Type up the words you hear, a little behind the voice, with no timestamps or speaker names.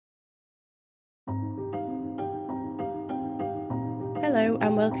Hello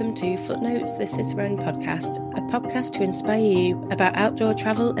and welcome to Footnotes, the Cicerone podcast, a podcast to inspire you about outdoor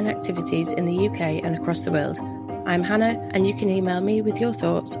travel and activities in the UK and across the world. I'm Hannah, and you can email me with your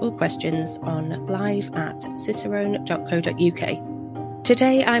thoughts or questions on live@cicerone.co.uk.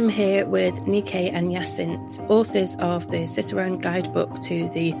 Today I'm here with Nikke and Jacint, authors of the Cicerone guidebook to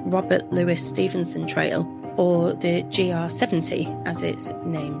the Robert Louis Stevenson Trail, or the GR70 as it's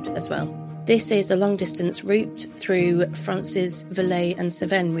named as well. This is a long-distance route through France's Valais and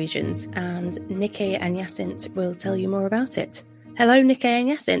Cevennes regions, and Nikke and Jacint will tell you more about it. Hello, Nikke and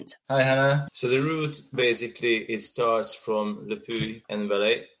Jacint. Hi, Hannah. So the route, basically, it starts from Le Puy and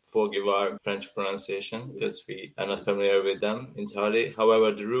Valais. Forgive our French pronunciation, because we are not familiar with them entirely.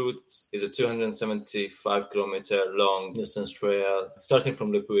 However, the route is a 275-kilometer long distance trail, starting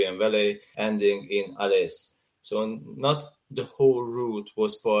from Le Puy and Valais, ending in Alès. So not the whole route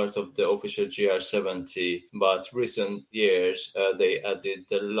was part of the official GR70, but recent years they added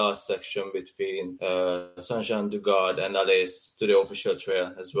the last section between Saint-Jean-du-Gard and Alès to the official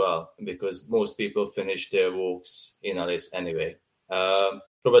trail as well, because most people finish their walks in Alès anyway.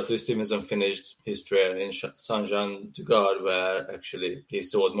 Robert Louis Stevenson finished his trail in Saint-Jean-du-Gard, where actually he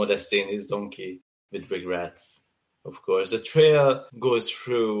sold Modestine, his donkey, with regrets. Of course, the trail goes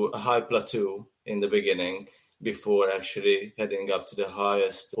through a high plateau in the beginning, before actually heading up to the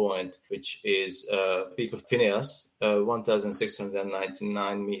highest point, which is Peak of Phineas,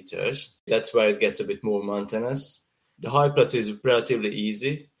 1,699 meters. That's where it gets a bit more mountainous. The high plateau is relatively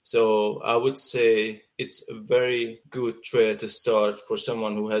easy, so I would say it's a very good trail to start for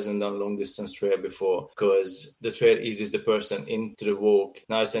someone who hasn't done long distance trail before, because the trail eases the person into the walk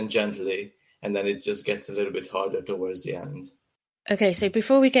nice and gently, and then it just gets a little bit harder towards the end. Okay, so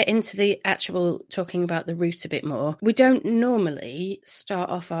before we get into the actual talking about the route a bit more, we don't normally start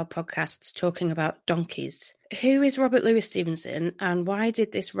off our podcasts talking about donkeys. Who is Robert Louis Stevenson, and why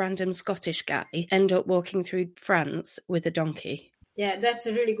did this random Scottish guy end up walking through France with a donkey? Yeah, that's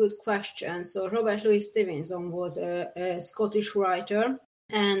a really good question. So Robert Louis Stevenson was a Scottish writer,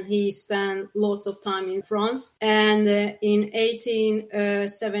 and he spent lots of time in France. And in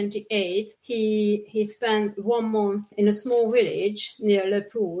 1878, he spent 1 month in a small village near Le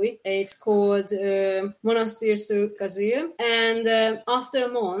Puy. It's called Monastir-sur-Gazille. And after a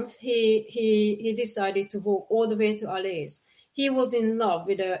month, he decided to walk all the way to Alès. He was in love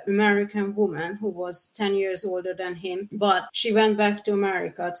with an American woman who was 10 years older than him, but she went back to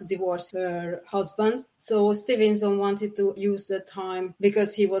America to divorce her husband. So Stevenson wanted to use the time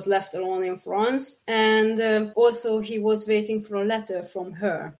because he was left alone in France, and also he was waiting for a letter from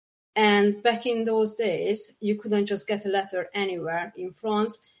her. And back in those days, you couldn't just get a letter anywhere in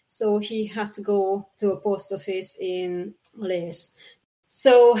France, so he had to go to a post office in Alès.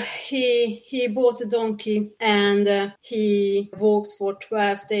 So he bought a donkey, and he walked for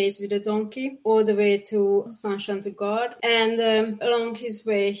 12 days with a donkey all the way to Saint-Jean-du-Gard. And along his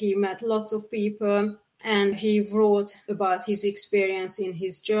way, he met lots of people, and he wrote about his experience in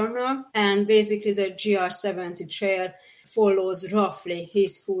his journal. And basically the GR70 trail follows roughly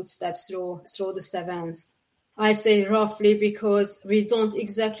his footsteps through the Cevennes. I say roughly because we don't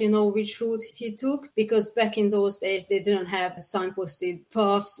exactly know which route he took, because back in those days they didn't have signposted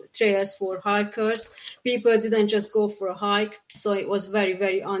paths, trails for hikers. People didn't just go for a hike, so it was very,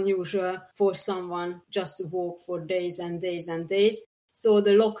 very unusual for someone just to walk for days and days and days. So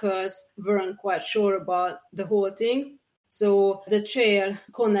the locals weren't quite sure about the whole thing. So the trail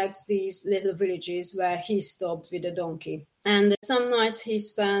connects these little villages where he stopped with a donkey. And some nights he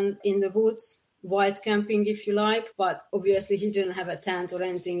spent in the woods, white camping if you like, but obviously he didn't have a tent or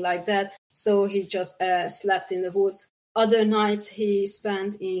anything like that, so he just slept in the woods. Other nights he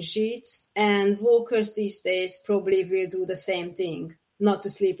spent in gîtes, and walkers these days probably will do the same thing, not to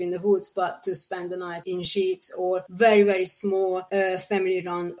sleep in the woods, but to spend the night in gîtes or very, very small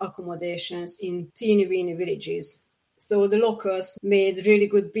family-run accommodations in teeny-weeny villages. So the locals made really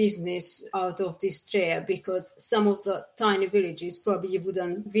good business out of this trail, because some of the tiny villages probably you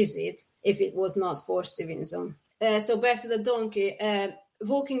wouldn't visit if it was not for Stevenson. So back to the donkey.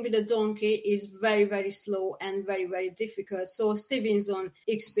 Walking with a donkey is very, very slow and very, very difficult. So Stevenson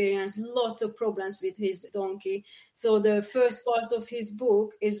experienced lots of problems with his donkey. So the first part of his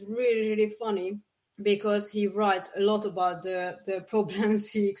book is really, really funny, because he writes a lot about the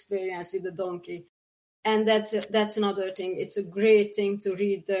problems he experienced with the donkey. And that's another thing. It's a great thing to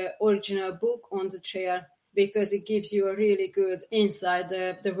read the original book on the trail, because it gives you a really good insight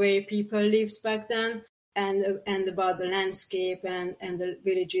the way people lived back then, and about the landscape and the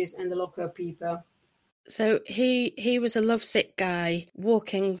villages and the local people. So he was a lovesick guy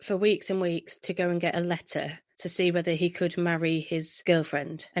walking for weeks and weeks to go and get a letter to see whether he could marry his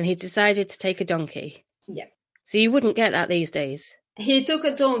girlfriend, and he decided to take a donkey. Yeah. So you wouldn't get that these days. He took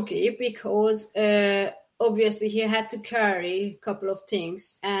a donkey because obviously he had to carry a couple of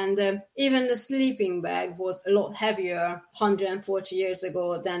things, and even the sleeping bag was a lot heavier 140 years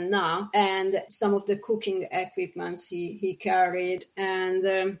ago than now, and some of the cooking equipment he carried,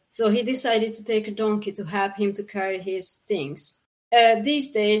 and so he decided to take a donkey to help him to carry his things.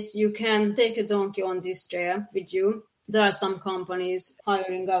 These days you can take a donkey on this trail with you. There are some companies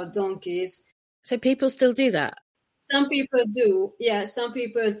hiring out donkeys. So people still do that? Some people do, yeah. Some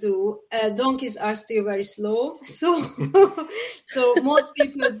people do. Donkeys are still very slow, so most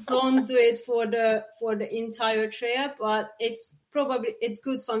people don't do it for the entire trail. But it's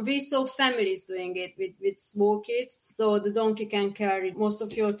good fun. We saw families doing it with small kids, so the donkey can carry most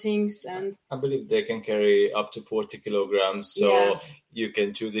of your things, and I believe they can carry up to 40 kilograms. So. Yeah. You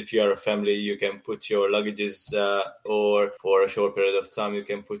can choose, if you are a family, you can put your luggages, or for a short period of time, you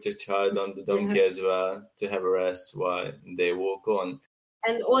can put your child on the donkey as well to have a rest while they walk on.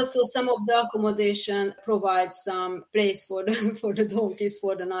 And also some of the accommodation provides some place for the donkeys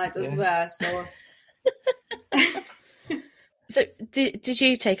for the night as well. So, so did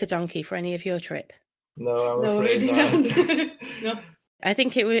you take a donkey for any of your trip? No, I'm afraid not. No. I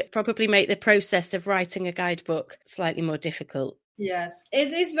think it would probably make the process of writing a guidebook slightly more difficult. Yes,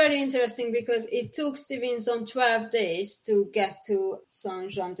 it is very interesting because it took Stevenson 12 days to get to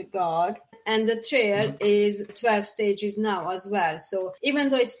Saint-Jean-de-Garde, and the trail is 12 stages now as well. So even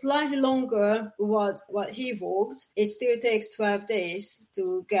though it's slightly longer what he walked, it still takes 12 days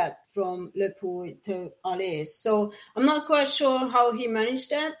to get from Le Puy to Alès. So I'm not quite sure how he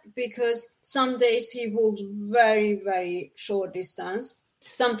managed that, because some days he walked very, very short distance.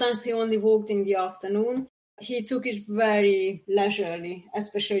 Sometimes he only walked in the afternoon. He took it very leisurely,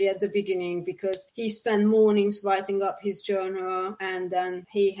 especially at the beginning, because he spent mornings writing up his journal, and then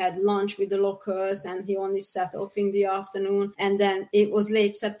he had lunch with the locals, and he only set off in the afternoon. And then it was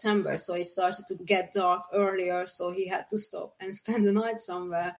late September, so it started to get dark earlier, so he had to stop and spend the night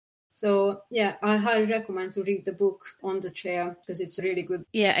somewhere. So, yeah, I highly recommend to read the book on the trail, because it's really good.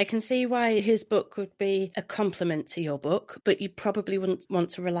 Yeah, I can see why his book would be a complement to your book, but you probably wouldn't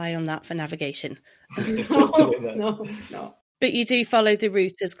want to rely on that for navigation. No. But you do follow the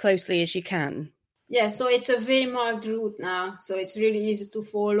route as closely as you can. Yeah, so it's a way-marked route now, so it's really easy to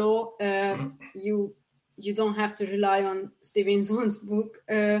follow. You don't have to rely on Stevenson's book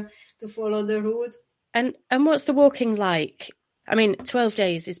to follow the route. And what's the walking like? I mean, 12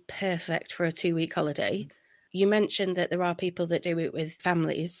 days is perfect for a 2-week holiday. You mentioned that there are people that do it with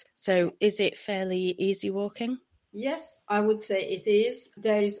families. So is it fairly easy walking? Yes, I would say it is.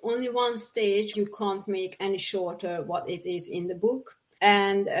 There is only one stage you can't make any shorter what it is in the book.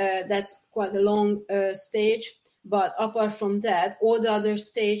 And that's quite a long stage. But apart from that, all the other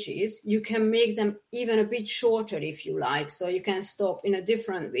stages, you can make them even a bit shorter if you like. So you can stop in a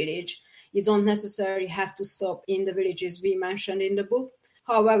different village. You don't necessarily have to stop in the villages we mentioned in the book.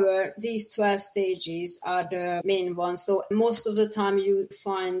 However, these 12 stages are the main ones. So most of the time you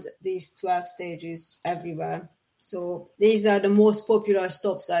find these 12 stages everywhere. So these are the most popular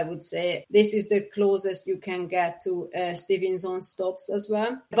stops, I would say. This is the closest you can get to Stevenson stops as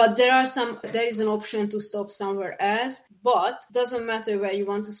well. But there is an option to stop somewhere else, but doesn't matter where you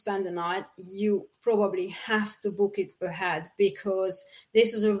want to spend the night. You probably have to book it ahead, because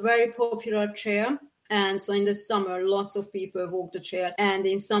this is a very popular trail. And so in the summer, lots of people walk the trail, and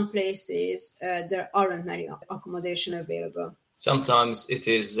in some places there aren't many accommodation available. Sometimes it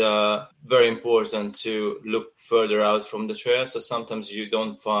is very important to look further out from the trail. So sometimes you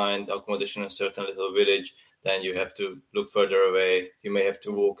don't find accommodation in a certain little village, then you have to look further away. You may have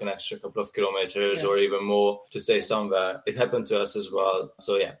to walk an extra couple of kilometers or even more to stay somewhere. It happened to us as well.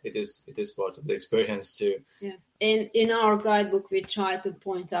 So yeah, it is part of the experience too. Yeah. In our guidebook, we try to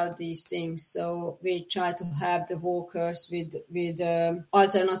point out these things. So we try to have the walkers with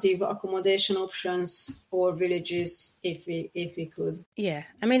alternative accommodation options or villages if we could. Yeah,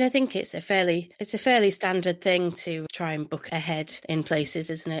 I mean, I think it's a fairly standard thing to try and book ahead in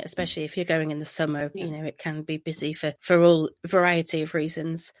places, isn't it? Especially if you're going in the summer. Yeah. You know, it can be busy for all variety of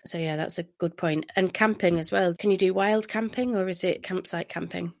reasons. So yeah, that's a good point. And camping as well. Can you do wild camping, or is it campsite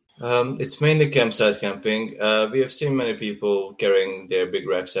camping? It's mainly campsite camping. We have seen many people carrying their big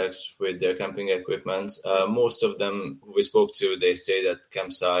rucksacks with their camping equipment. Most of them who we spoke to, they stayed at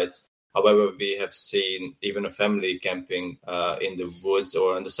campsites. However, we have seen even a family camping in the woods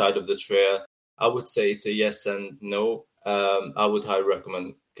or on the side of the trail. I would say it's a yes and no. I would highly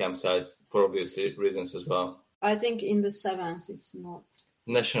recommend campsites for obvious reasons as well. I think in the Sevens it's not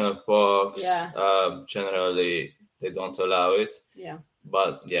National parks, Yeah. generally, they don't allow it. Yeah.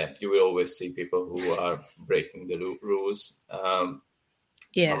 But yeah, you will always see people who are breaking the rules.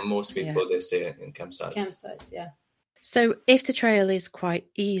 But most people, they stay in campsites. Campsites, yeah. So if the trail is quite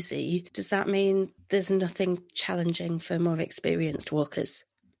easy, does that mean there's nothing challenging for more experienced walkers?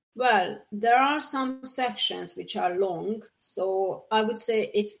 Well, there are some sections which are long, so I would say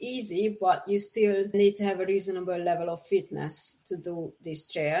it's easy, but you still need to have a reasonable level of fitness to do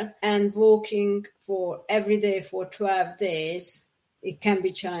this trail. And walking for every day for 12 days, it can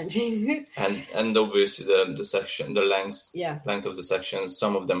be challenging. and obviously the length of the sections,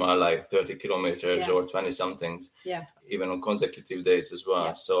 some of them are like 30 kilometers or 20 somethings, even on consecutive days as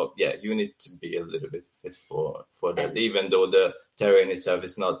well. So you need to be a little bit fit for that, even though the terrain itself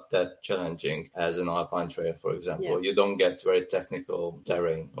is not that challenging as an alpine trail, for example. You don't get very technical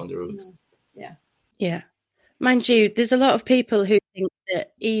terrain on the route. Yeah. Mind you, there's a lot of people who think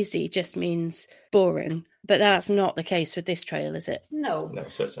that easy just means boring, but that's not the case with this trail, is it? No,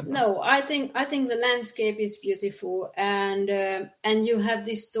 certainly. No, I think the landscape is beautiful, and you have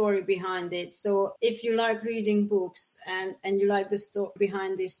this story behind it. So if you like reading books and you like the story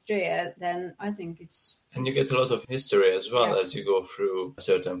behind this trail, then I think it's. And you get a lot of history as well as you go through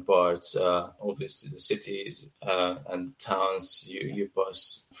certain parts. Obviously, the cities and the towns you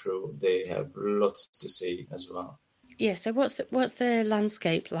pass through, they have lots to see as well. Yeah. So what's the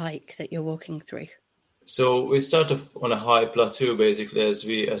landscape like that you're walking through? So we start off on a high plateau, basically, as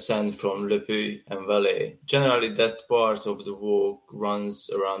we ascend from Le Puy and Valais. Generally, that part of the walk runs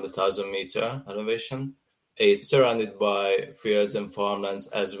around 1,000-meter elevation. It's surrounded by fields and farmlands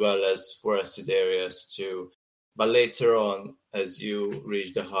as well as forested areas too. But later on, as you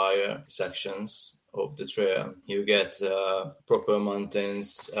reach the higher sections of the trail, you get proper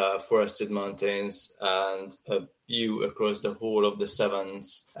mountains, forested mountains, and a view across the whole of the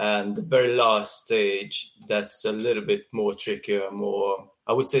Sevens. And the very last stage, that's a little bit more trickier,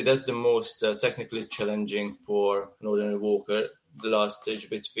 I would say that's the most technically challenging for an ordinary walker. The last stage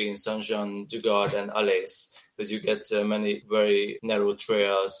between Saint-Jean-du-Gard and Alais, because you get many very narrow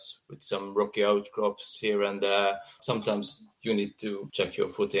trails with some rocky outcrops here and there. Sometimes you need to check your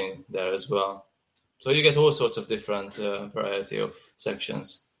footing there as well. So you get all sorts of different variety of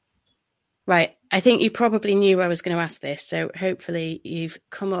sections. Right. I think you probably knew I was going to ask this, so hopefully you've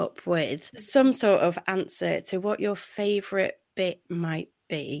come up with some sort of answer to what your favourite bit might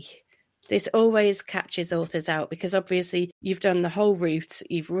be. This always catches authors out because obviously you've done the whole route,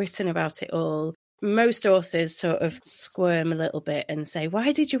 you've written about it all. Most authors sort of squirm a little bit and say,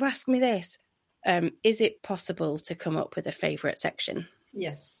 why did you ask me this? Is it possible to come up with a favourite section?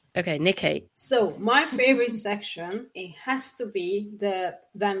 Yes. Okay, Nikki. So my favourite section, it has to be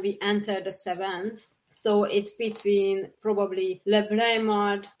when we enter the Sevens. So it's between probably Le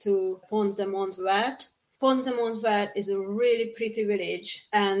Brémard to Pont-de-Montvert. Pont-de-Montvert is a really pretty village,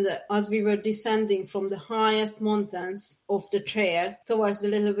 and as we were descending from the highest mountains of the trail towards the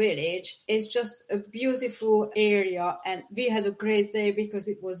little village, it's just a beautiful area, and we had a great day because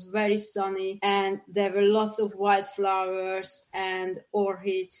it was very sunny and there were lots of wildflowers and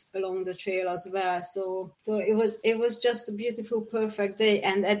orchids along the trail as well. So it was just a beautiful, perfect day.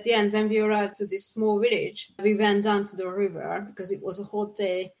 And at the end, when we arrived to this small village, we went down to the river because it was a hot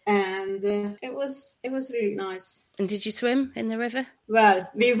day, and it was really nice. And did you swim in the river? Well,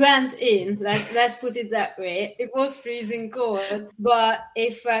 we went in, let's put it that way. It was freezing cold, but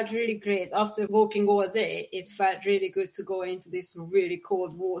it felt really great. After walking all day, it felt really good to go into this really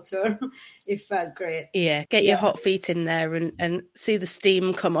cold water. It felt great. Yeah, get your hot feet in there and see the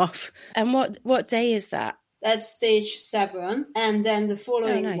steam come off. And what day is that? That's stage 7. And then the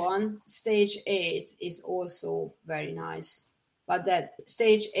following one, stage 8, is also very nice. But that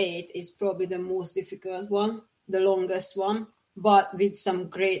stage 8 is probably the most difficult one, the longest one, but with some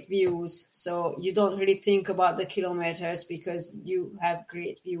great views. So you don't really think about the kilometers because you have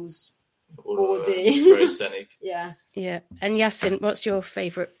great views all day. It's very scenic. Yeah. And Yasin, what's your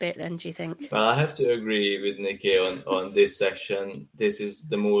favourite bit then, do you think? Well, I have to agree with Nikki on this section. This is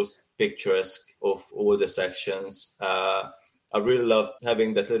the most picturesque of all the sections. I really love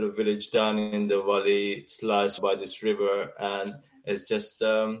having that little village down in the valley sliced by this river, and it's just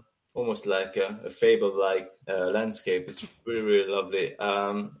almost like a fable-like landscape. It's really, really lovely.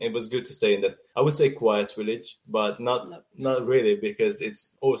 It was good to stay in that, I would say, quiet village, but not really, because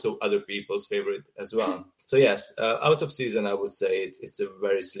it's also other people's favorite as well. So yes, out of season, I would say it's a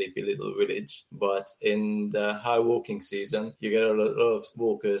very sleepy little village, but in the high walking season, you get a lot of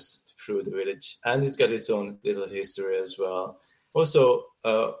walkers through the village, and it's got its own little history as well. Also,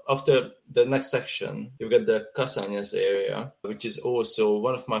 after the next section, you've got the Kasanyas area, which is also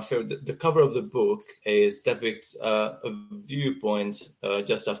one of my favorite. The cover of the book depicts a viewpoint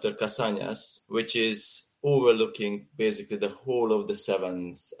just after Kasanyas, which is overlooking basically the whole of the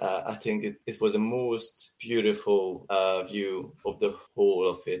Sevens. I think it was the most beautiful view of the whole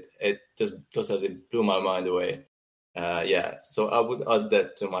of it. It just totally blew my mind away. So I would add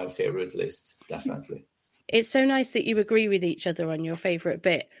that to my favorite list, definitely. It's so nice that you agree with each other on your favourite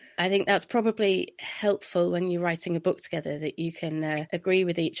bit. I think that's probably helpful when you're writing a book together, that you can agree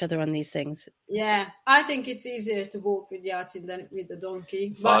with each other on these things. Yeah, I think it's easier to walk with Yasin than with the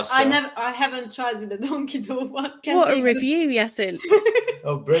donkey. Faster. But I haven't tried with the donkey though. What a review, Yasin!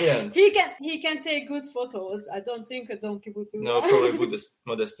 Oh, brilliant! He can take good photos. I don't think a donkey would do No, that. probably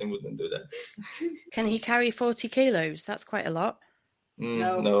Modestin wouldn't do that. Can he carry 40 kilos? That's quite a lot.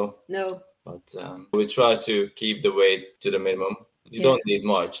 No. But we try to keep the weight to the minimum. You don't need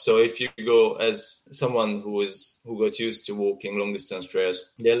much. So if you go as someone who got used to walking long distance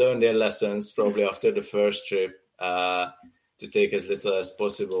trails, they learn their lessons probably after the first trip to take as little as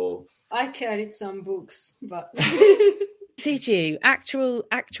possible. I carried some books, but Did you? Actual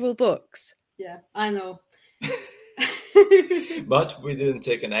books? Yeah, I know. But we didn't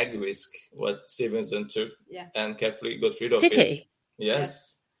take an egg whisk, what Stevenson took, and carefully got rid of it. Did he?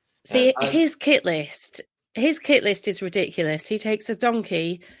 Yes. See, his kit list is ridiculous. He takes a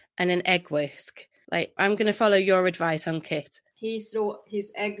donkey and an egg whisk. Like, I'm going to follow your advice on kit. He threw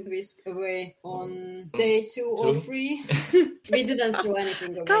his egg whisk away on day 2 or 3. We didn't throw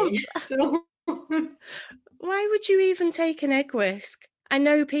anything away. So why would you even take an egg whisk? I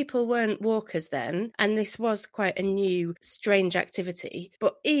know people weren't walkers then, and this was quite a new, strange activity.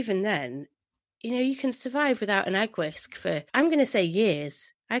 But even then, you can survive without an egg whisk for, I'm going to say,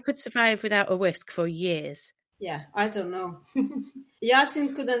 years. I could survive without a whisk for years. Yeah, I don't know.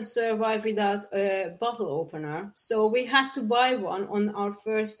 Yasin couldn't survive without a bottle opener, so we had to buy one on our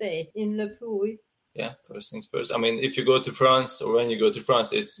first day in Le Puy. Yeah, first things first. I mean, if you go to France, or when you go to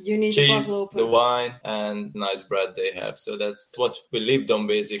France, it's you need cheese, the wine, and nice bread they have. So that's what we lived on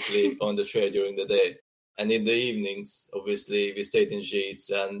basically on the trail during the day. And in the evenings, obviously, we stayed in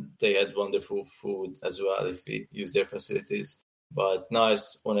Gîtes, and they had wonderful food as well if we used their facilities. But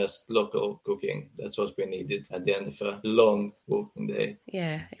nice, honest, local cooking. That's what we needed at the end of a long walking day.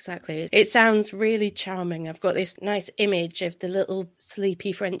 Yeah, exactly. It sounds really charming. I've got this nice image of the little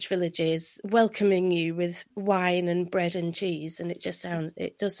sleepy French villages welcoming you with wine and bread and cheese. And it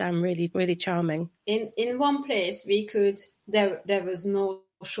does sound really, really charming. In one place, there was no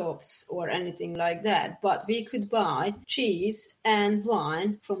shops or anything like that, but we could buy cheese and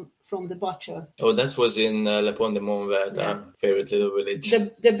wine from the butcher. Oh, that was in Le Pont de Montvert, our favorite little village.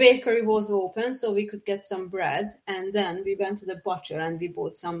 The bakery was open, so we could get some bread, and then we went to the butcher and we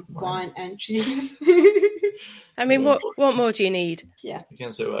bought some wine and cheese. I mean, what more do you need? Yeah, you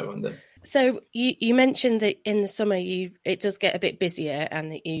can survive on that. So you mentioned that in the summer it does get a bit busier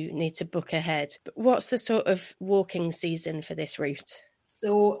and that you need to book ahead. But what's the sort of walking season for this route?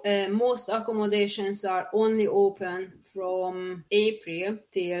 So most accommodations are only open from April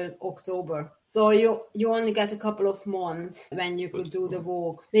till October. So you only get a couple of months when you could do the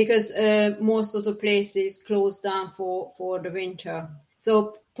walk, because most of the places close down for the winter.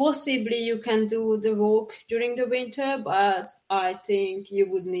 So possibly you can do the walk during the winter, but I think you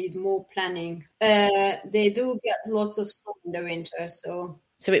would need more planning. They do get lots of snow in the winter, so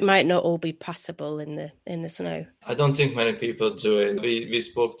it might not all be passable in the snow. I don't think many people do it. We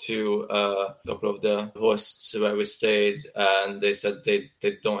spoke to a couple of the hosts where we stayed, and they said they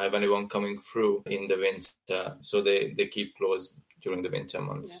don't have anyone coming through in the winter, so they keep closed during the winter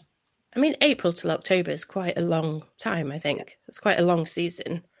months. Yeah. I mean, April till October is quite a long time, I think. Yeah. It's quite a long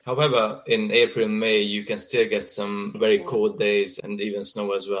season. However, in April and May, you can still get some very cold days and even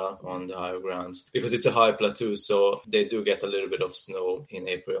snow as well on the higher grounds, because it's a high plateau, so they do get a little bit of snow in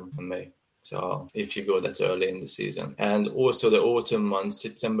April and May. So if you go that early in the season. And also the autumn months,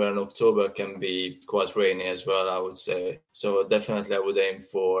 September and October, can be quite rainy as well, I would say. So definitely I would aim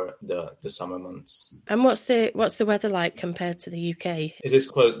for the summer months. And what's the weather like compared to the UK? It is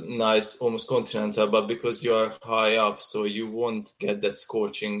quite nice, almost continental, but because you are high up, so you won't get that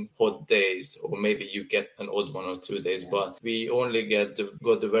scorching hot days, or maybe you get an odd 1 or 2 days, but we only got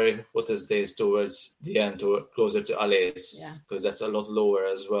the very hottest days towards the end, or closer to Alès, because that's a lot lower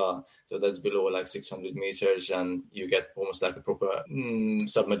as well. So that's below like 600 meters, and you get almost like a proper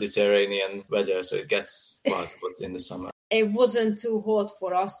sub-Mediterranean weather, so it gets quite hot in the summer. it wasn't too hot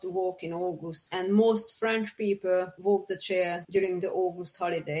for us to walk in August, and most French people walk the trail during the August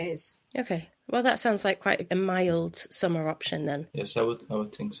holidays. Okay. Well, that sounds like quite a mild summer option then. Yes, I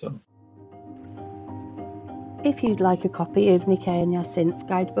would think so. If you'd like a copy of Nikkei and Jacint's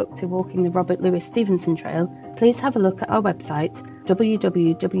guidebook to walking the Robert Louis Stevenson Trail, please have a look at our website,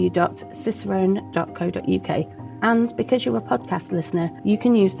 www.cicerone.co.uk. And because you're a podcast listener, you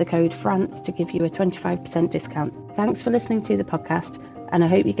can use the code France to give you a 25% discount. Thanks for listening to the podcast, and I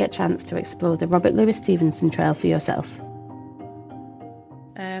hope you get a chance to explore the Robert Louis Stevenson Trail for yourself.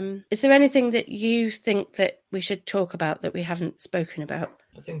 Is there anything that you think that we should talk about that we haven't spoken about?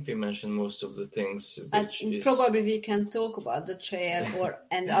 I think we mentioned most of the things. Probably we can talk about the trail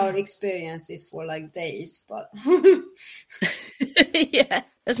and our experiences for like days, but yeah,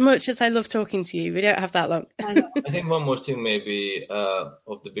 as much as I love talking to you, we don't have that long. I know. I think one more thing maybe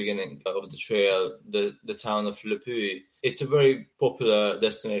of the beginning of the trail, the town of Le Puy. It's a very popular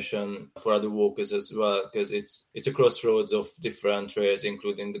destination for other walkers as well, because it's a crossroads of different trails,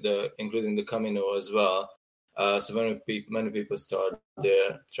 including the Camino as well. So many people start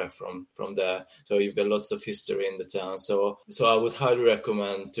their trek from there. So you've got lots of history in the town. So I would highly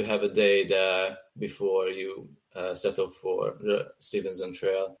recommend to have a day there before you set off for the Stevenson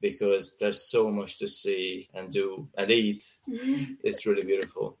Trail, because there's so much to see and do and eat. It's really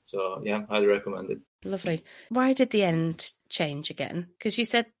beautiful. So yeah, highly recommend it. Lovely. Why did the end change again? Because you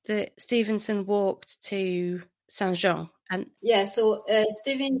said that Stevenson walked to Saint-Jean. And yeah, so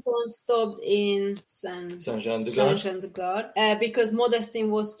Stevenson stopped in Saint-Jean-de-Gard because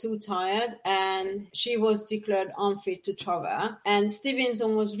Modestine was too tired and she was declared unfit to travel. And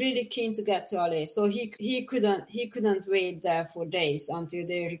Stevenson was really keen to get to Alais, so he couldn't wait there for days until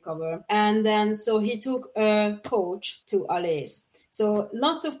they recover. And then so he took a coach to Alais. So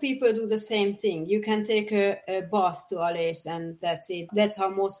lots of people do the same thing. You can take a bus to Alais and that's it. That's how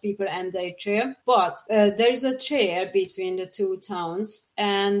most people end their trail. But there's a trail between the two towns.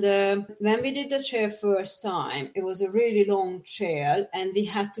 And when we did the trail first time, it was a really long trail and we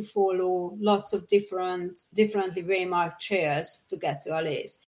had to follow lots of differently waymarked trails to get to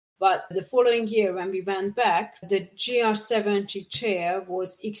Alais. But the following year, when we went back, the GR70 trail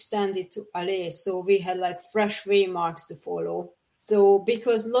was extended to Alais. So we had like fresh waymarks to follow. So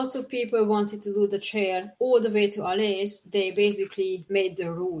because lots of people wanted to do the trail all the way to Alais, they basically made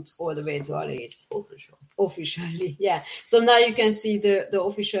the route all the way to Alais. Officially, yeah. So now you can see the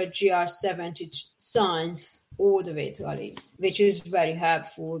official GR70 signs all the way to Alais, which is very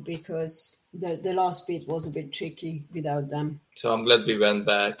helpful because the last bit was a bit tricky without them. So I'm glad we went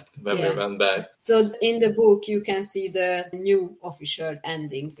back we went back. So in the book, you can see the new official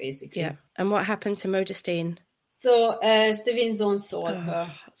ending, basically. Yeah. And what happened to Modestine? So Stevenson sought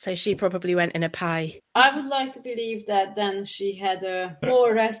her. So she probably went in a pie. I would like to believe that then she had a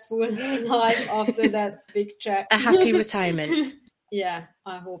more restful life after that big trek. A happy retirement. Yeah,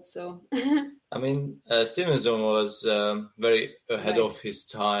 I hope so. I mean, Stevenson was very ahead of his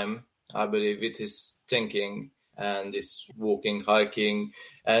time, I believe, with his thinking and his walking, hiking,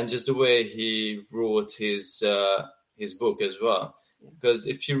 and just the way he wrote his book as well. Because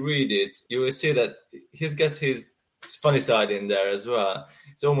if you read it, you will see that he's got his funny side in there as well.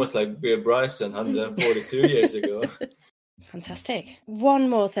 It's almost like Bear Bryson 142 years ago. Fantastic. One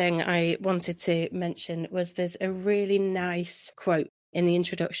more thing I wanted to mention was there's a really nice quote in the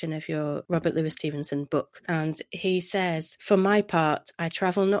introduction of your Robert Louis Stevenson book. And he says, "For my part, I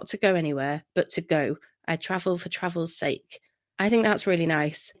travel not to go anywhere, but to go. I travel for travel's sake." I think that's really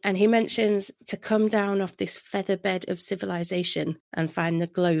nice. And he mentions to come down off this feather bed of civilization and find the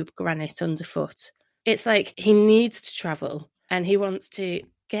globe granite underfoot. It's like he needs to travel and he wants to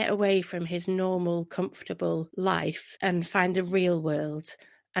get away from his normal, comfortable life and find a real world.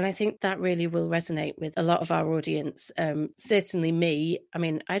 And I think that really will resonate with a lot of our audience. Certainly me. I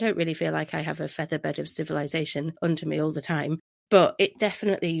mean, I don't really feel like I have a feather bed of civilization under me all the time. But it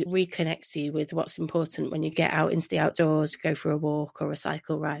definitely reconnects you with what's important when you get out into the outdoors, go for a walk or a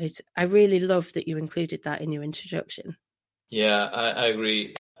cycle ride. I really love that you included that in your introduction. Yeah, I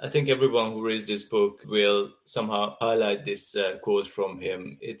agree. I think everyone who reads this book will somehow highlight this quote from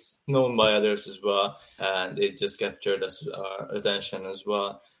him. It's known by others as well, and it just captured our attention as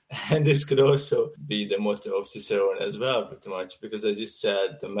well. And this could also be the motto of Cicerone as well, pretty much, because as you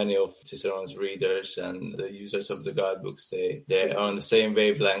said, many of Cicerone's readers and the users of the guidebooks, they are on the same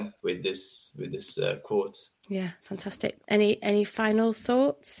wavelength with this quote. Yeah, fantastic. Any final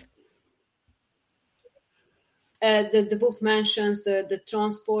thoughts? The book mentions the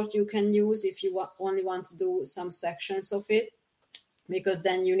transport you can use if you only want to do some sections of it, because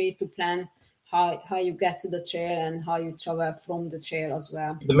then you need to plan how you get to the trail and how you travel from the trail as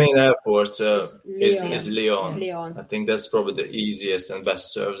well. The main airport is Lyon. Lyon. I think that's probably the easiest and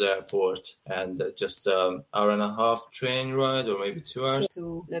best served airport, and just hour and a half train ride, or maybe 2 hours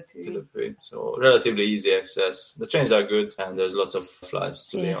to Le Puy. So relatively easy access. The trains are good, and there's lots of flights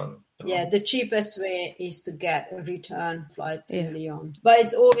to Lyon. Yeah, the cheapest way is to get a return flight to Lyon. But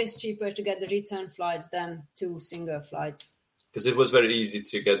it's always cheaper to get the return flights than 2 single flights. Because it was very easy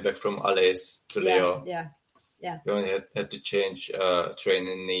to get back from Alès to Lyon. Yeah. You only had to change train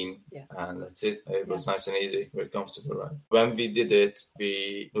in Nîmes, and that's it. It was nice and easy, very comfortable ride. When we did it,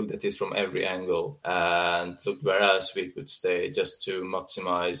 we looked at it from every angle and looked where else we could stay just to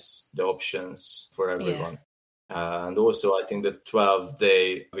maximize the options for everyone. And also, I think the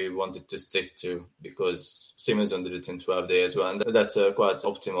 12-day we wanted to stick to, because Stevenson did it in 12 days as well, and that's a quite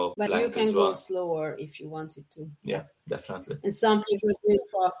optimal but length you as can well. go slower if you wanted to. Yeah, definitely. And some people do it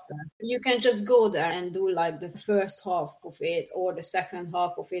faster. You can just go there and do like the first half of it or the second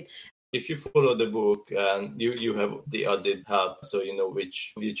half of it. If you follow the book, and you have the added help, so you know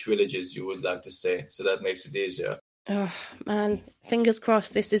which villages you would like to stay, so that makes it easier. Oh man, fingers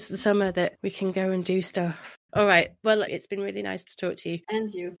crossed this is the summer that we can go and do stuff. All right, well, it's been really nice to talk to you.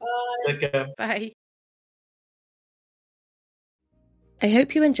 And you. Bye. Take care. Bye. I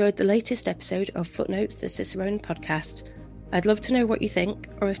hope you enjoyed the latest episode of Footnotes, the Cicerone podcast. I'd love to know what you think,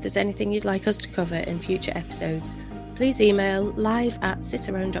 or if there's anything you'd like us to cover in future episodes. Please email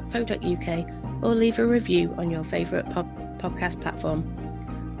live@cicerone.co.uk or leave a review on your favourite podcast platform.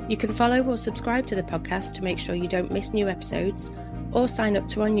 You can follow or subscribe to the podcast to make sure you don't miss new episodes, or sign up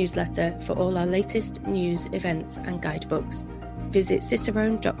to our newsletter for all our latest news, events and guidebooks. Visit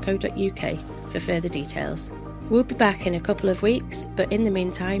cicerone.co.uk for further details. We'll be back in a couple of weeks, but in the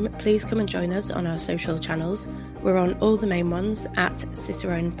meantime, please come and join us on our social channels. We're on all the main ones at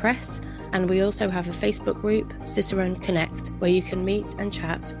Cicerone Press, and we also have a Facebook group, Cicerone Connect, where you can meet and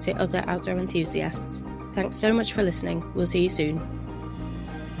chat to other outdoor enthusiasts. Thanks so much for listening. We'll see you soon.